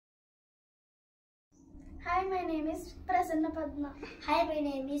Hi, my name is Prasanna Padma. Hi, my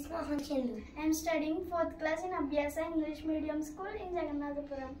name is Mohan Chendu. I am studying 4th class in Abhyasa English Medium School in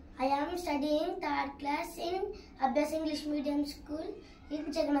Jagannathpuram. I am studying 3rd class in Abhyasa English Medium School in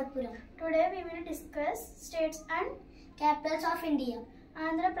Jagannathpuram. Today we will discuss states and Capitals of India: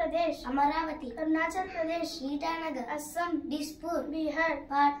 Andhra Pradesh, Amaravati, Arunachal Pradesh, Itanagar, Assam, Dispur, Bihar,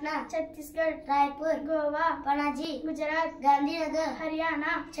 Patna, Chhattisgarh, Raipur, Goa, Panaji, Gujarat, Gandhinagar,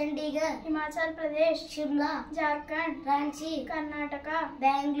 Haryana, Chandigarh, Himachal Pradesh, Shimla, Jharkhand, Ranchi, Karnataka,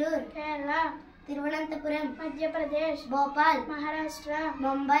 Bangalore, Kerala, Thiruvananthapuram, Madhya Pradesh, Bhopal, Maharashtra,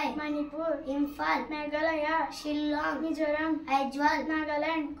 Mumbai, Manipur, Imphal, Meghalaya, Shillong, Mizoram, Aizawl,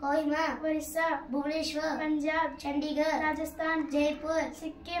 Nagaland, Kohima, Orissa, Bhubaneswar, Punjab, Chandigarh, Rajasthan, Jaipur,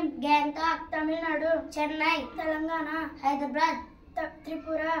 Sikkim, Gangtok, Tamil Nadu, Chennai, Telangana, Hyderabad,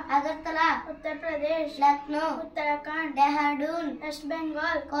 Tripura, Agartala, Uttar Pradesh, Lucknow, Uttarakhand, Dehradun, West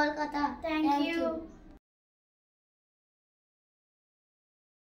Bengal. Kolkata. Thank you.